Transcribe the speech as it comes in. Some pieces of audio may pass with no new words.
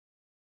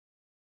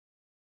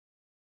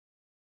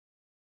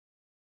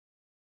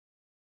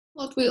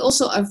What we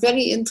also are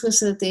very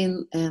interested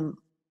in, and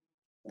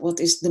what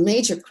is the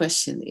major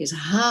question, is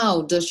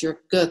how does your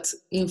gut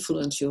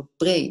influence your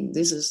brain?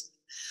 This is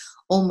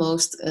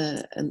almost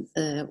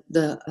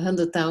the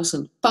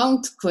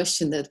 100,000-pound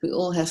question that we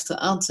all have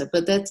to answer.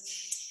 But that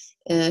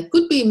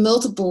could be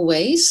multiple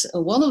ways.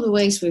 One of the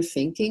ways we're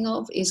thinking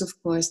of is, of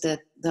course, that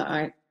there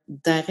are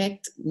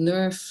direct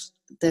nerves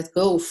that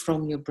go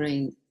from your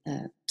brain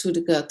to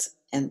the gut,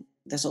 and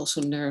there's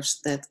also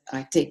nerves that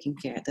are taking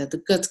care that the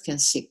gut can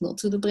signal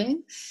to the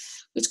brain,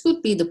 which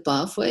could be the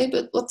pathway.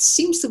 But what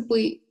seems to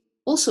be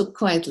also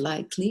quite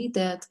likely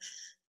that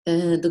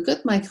the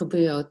gut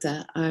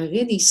microbiota are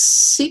really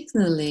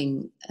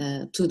signaling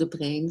to the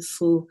brain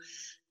through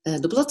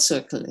the blood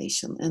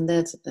circulation. And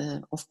that,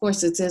 of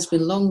course, it has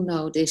been long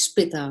now, they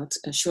spit out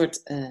short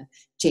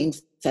chain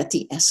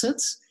fatty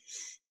acids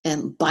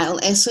and bile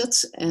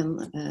acids, and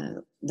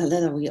the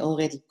latter we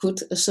already could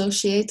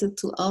associate it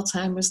to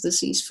Alzheimer's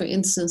disease, for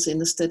instance,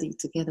 in a study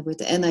together with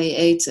the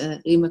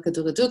NIH, Rima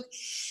Kadouraduk.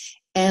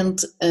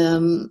 And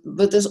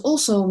but there's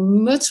also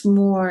much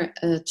more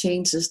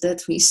changes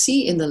that we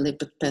see in the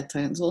lipid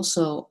patterns,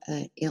 also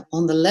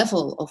on the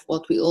level of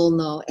what we all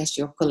know as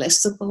your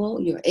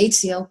cholesterol. Your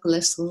HDL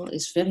cholesterol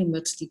is very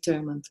much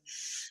determined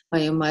by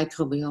your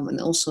microbiome,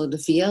 and also the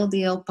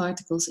VLDL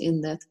particles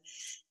in that.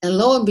 And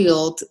lo and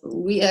behold,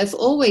 we have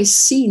always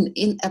seen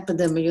in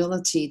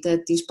epidemiology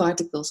that these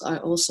particles are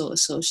also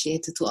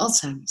associated to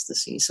Alzheimer's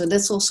disease. So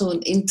that's also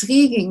an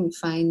intriguing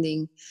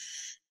finding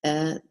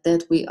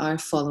that we are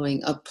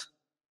following up.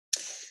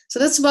 So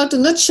that's about the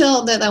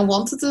nutshell that I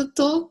wanted to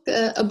talk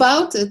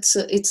about. It's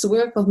the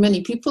work of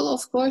many people,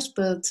 of course,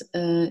 but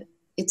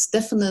it's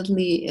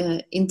definitely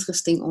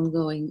interesting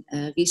ongoing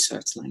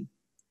research line.